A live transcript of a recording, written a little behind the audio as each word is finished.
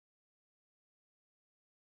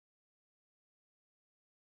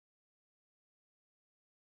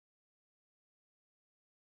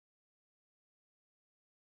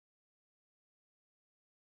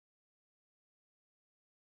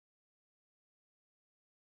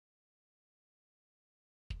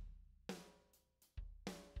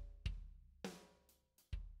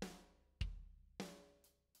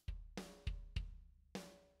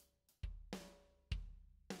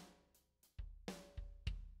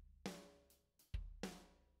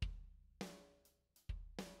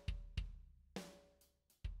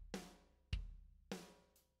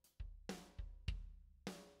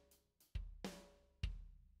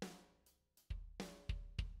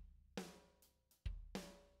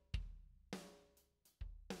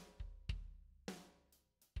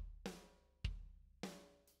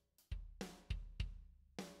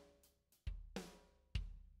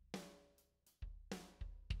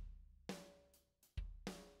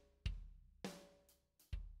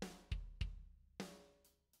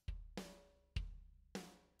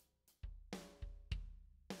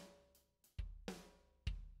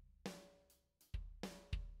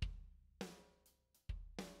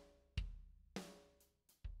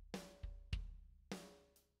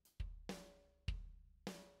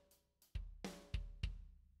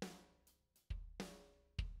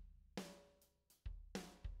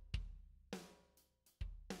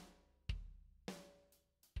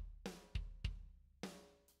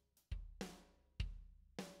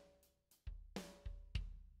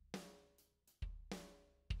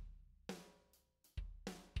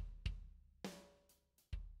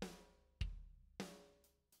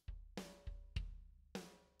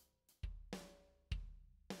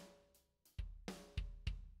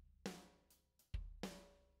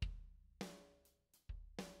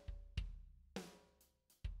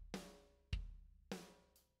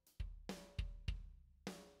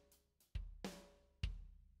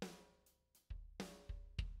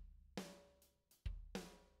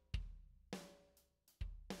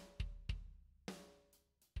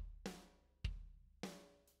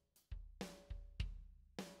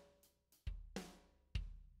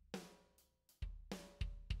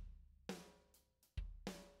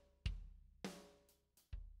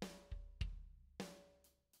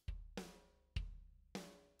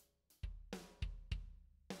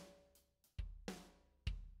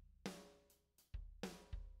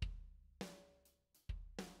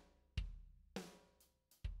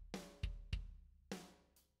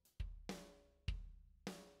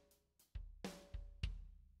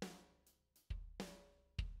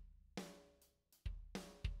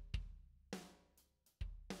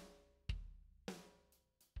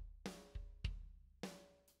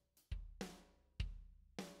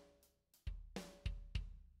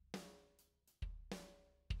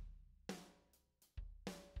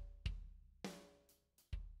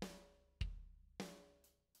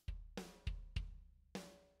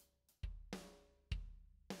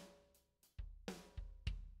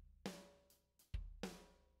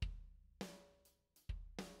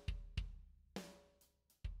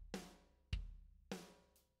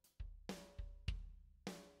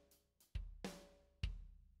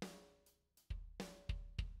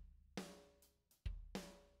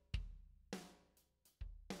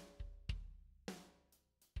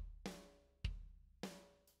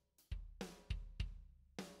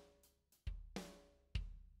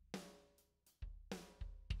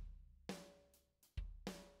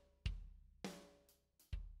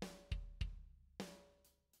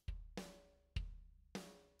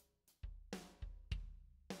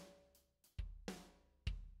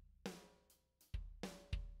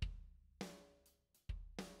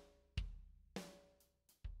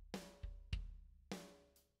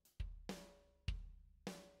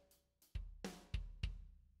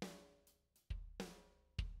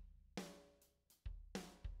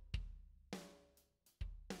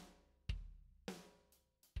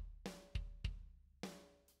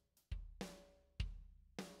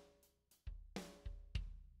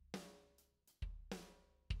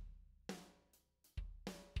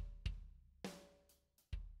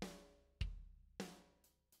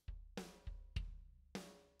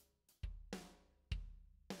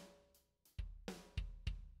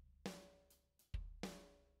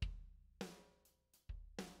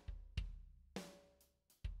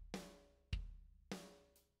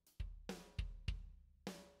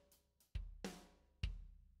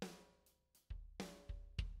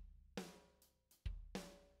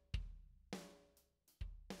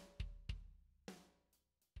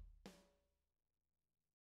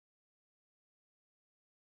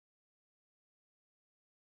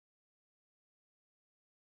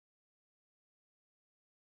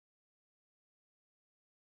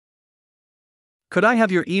Could I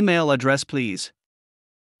have your email address, please?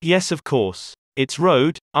 Yes, of course. It's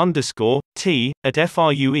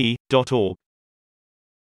road_t@frue.org.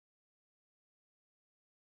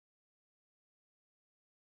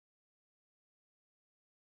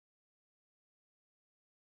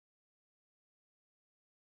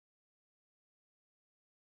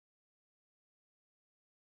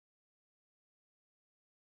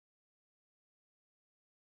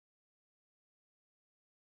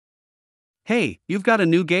 Hey, you've got a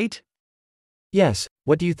new gate? Yes,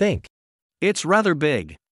 what do you think? It's rather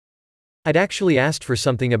big. I'd actually asked for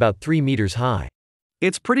something about 3 meters high.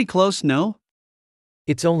 It's pretty close, no?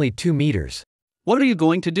 It's only 2 meters. What are you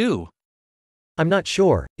going to do? I'm not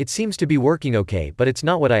sure, it seems to be working okay, but it's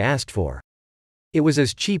not what I asked for. It was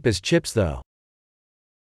as cheap as chips though.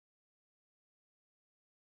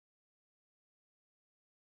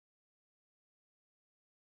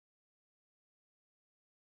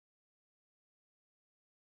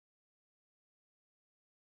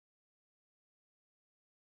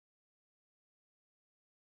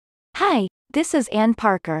 Hi, this is Ann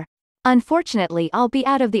Parker. Unfortunately, I'll be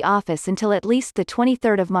out of the office until at least the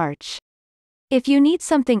 23rd of March. If you need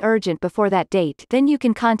something urgent before that date, then you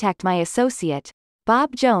can contact my associate,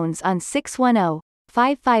 Bob Jones, on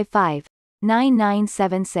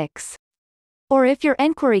 610-555-9976. Or if your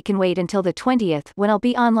enquiry can wait until the 20th, when I'll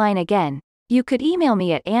be online again, you could email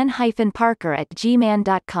me at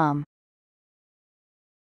ann-parker@gmail.com.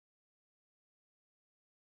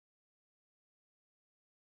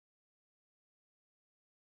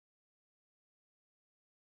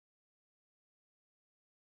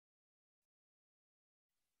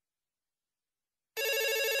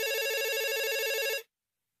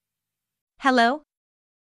 Hello?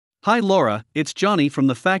 Hi, Laura, it's Johnny from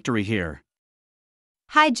the factory here.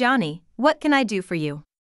 Hi, Johnny. What can I do for you?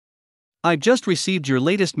 I've just received your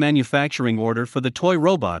latest manufacturing order for the toy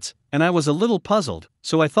robots, and I was a little puzzled,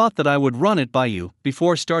 so I thought that I would run it by you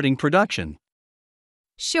before starting production.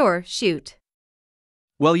 Sure, shoot.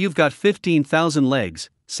 Well, you've got 15,000 legs,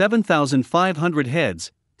 7,500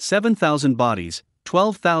 heads, 7,000 bodies,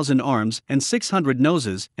 12,000 arms, and 600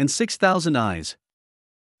 noses, and 6,000 eyes.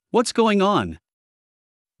 What's going on?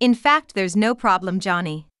 In fact, there's no problem,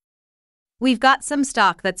 Johnny. We've got some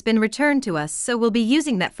stock that's been returned to us, so we'll be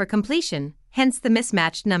using that for completion, hence the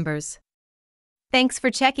mismatched numbers. Thanks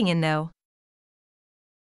for checking in, though.